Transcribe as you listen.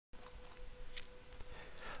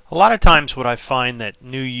A lot of times what I find that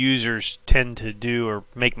new users tend to do or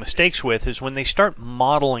make mistakes with is when they start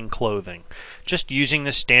modeling clothing. Just using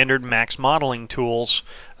the standard max modeling tools,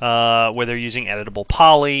 where they're using editable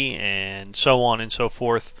poly and so on and so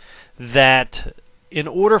forth, that in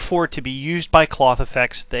order for it to be used by Cloth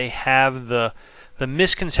Effects, they have the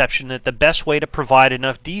misconception that the best way to provide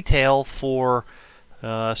enough detail for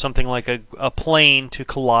something like a plane to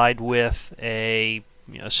collide with a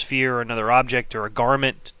sphere or another object, or a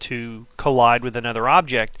garment to collide with another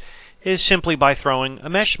object, is simply by throwing a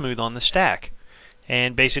mesh smooth on the stack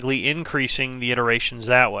and basically increasing the iterations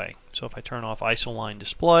that way. So if I turn off isoline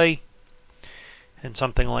display and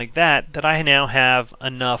something like that, that I now have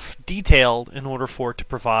enough detail in order for it to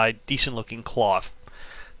provide decent looking cloth.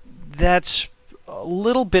 That's a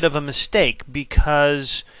little bit of a mistake,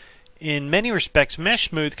 because in many respects mesh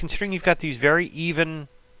smooth, considering you've got these very even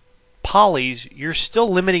polys, you're still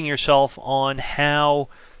limiting yourself on how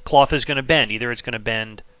cloth is going to bend. Either it's going to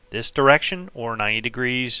bend this direction or 90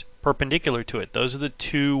 degrees perpendicular to it. Those are the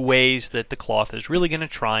two ways that the cloth is really going to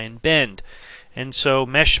try and bend. And so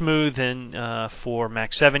mesh smooth, and for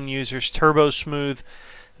Mac 7 users, turbo smooth,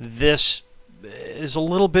 this is a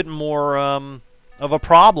little bit more of a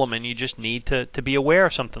problem, and you just need to be aware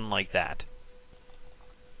of something like that.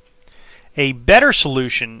 A better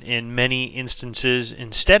solution in many instances,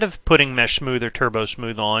 instead of putting mesh smooth or turbo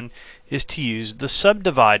smooth on, is to use the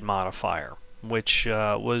subdivide modifier, which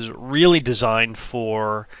was really designed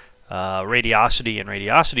for radiosity and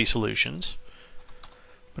radiosity solutions.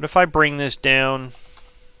 But if I bring this down,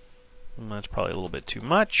 that's probably a little bit too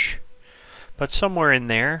much, but somewhere in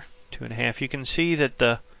there, 2.5, you can see that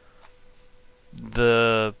the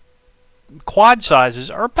quad sizes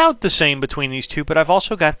are about the same between these two, but I've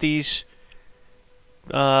also got these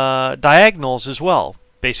diagonals as well,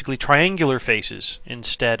 basically triangular faces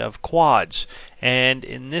instead of quads. And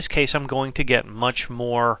in this case, I'm going to get much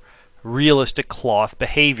more realistic cloth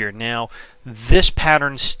behavior. Now, this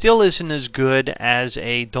pattern still isn't as good as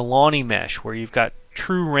a Delaunay mesh, where you've got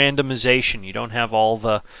true randomization. You don't have all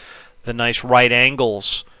the nice right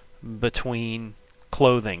angles between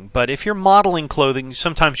clothing. But if you're modeling clothing,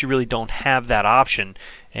 sometimes you really don't have that option,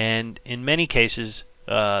 and in many cases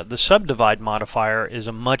the subdivide modifier is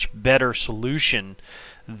a much better solution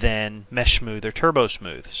than mesh smooth or turbo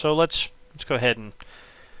smooth. So let's go ahead and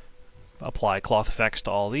apply Cloth Effects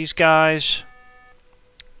to all these guys.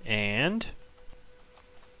 And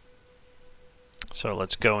so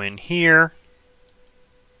let's go in here.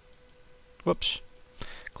 Whoops,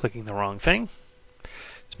 clicking the wrong thing.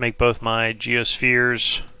 Let's make both my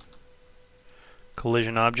geospheres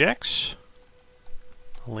collision objects.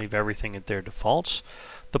 I'll leave everything at their defaults.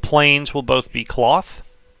 The planes will both be cloth.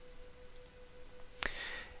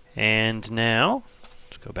 And now,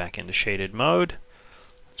 let's go back into shaded mode.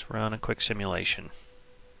 Let's run a quick simulation.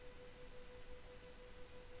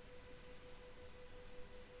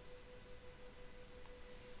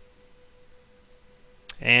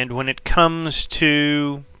 And when it comes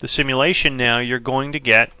to the simulation now, you're going to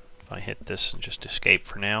get, if I hit this and just escape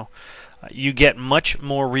for now, you get much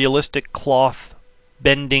more realistic cloth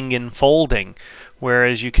bending and folding,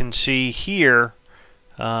 whereas you can see here,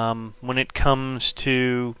 when it comes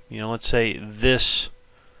to, let's say this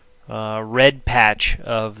red patch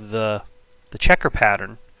of the checker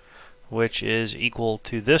pattern, which is equal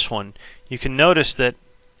to this one, you can notice that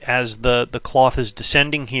as the cloth is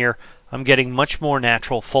descending here, I'm getting much more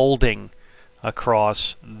natural folding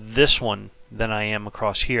across this one than I am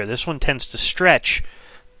across here. This one tends to stretch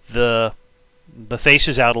the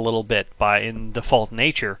faces out a little bit in default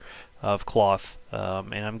nature of cloth,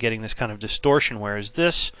 and I'm getting this kind of distortion, whereas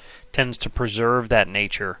this tends to preserve that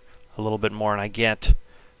nature a little bit more, and I get,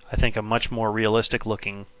 I think, a much more realistic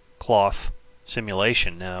looking cloth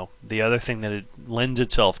simulation. Now, the other thing that it lends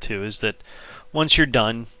itself to is that once you're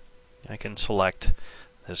done, I can select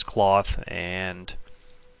this cloth and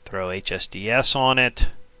throw HSDS on it,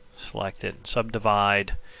 select it and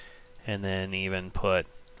subdivide, and then even put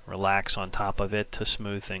relax on top of it to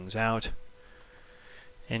smooth things out,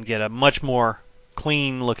 and get a much more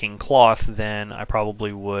clean looking cloth than I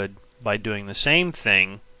probably would by doing the same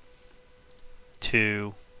thing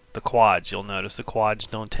to the quads. You'll notice the quads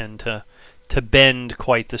don't tend to bend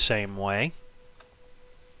quite the same way.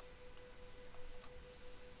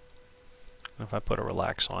 If I put a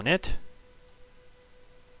relax on it,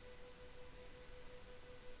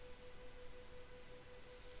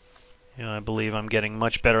 I believe I'm getting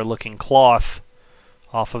much better looking cloth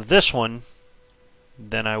off of this one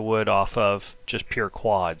than I would off of just pure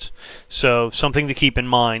quads. So something to keep in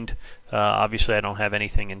mind. Obviously, I don't have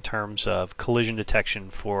anything in terms of collision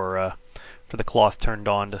detection for for the cloth turned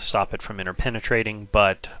on to stop it from interpenetrating,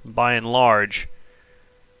 but by and large,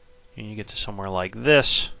 you get to somewhere like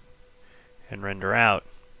this and render out.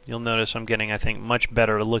 You'll notice I'm getting, I think, much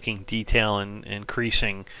better looking detail and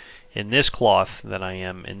creasing in this cloth than I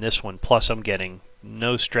am in this one. Plus I'm getting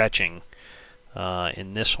no stretching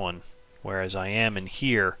in this one, whereas I am in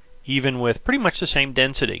here, even with pretty much the same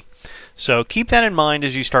density. So keep that in mind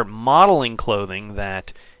as you start modeling clothing,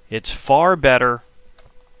 that it's far better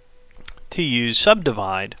to use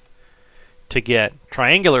subdivide to get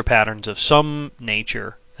triangular patterns of some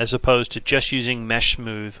nature as opposed to just using mesh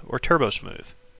smooth or turbo smooth.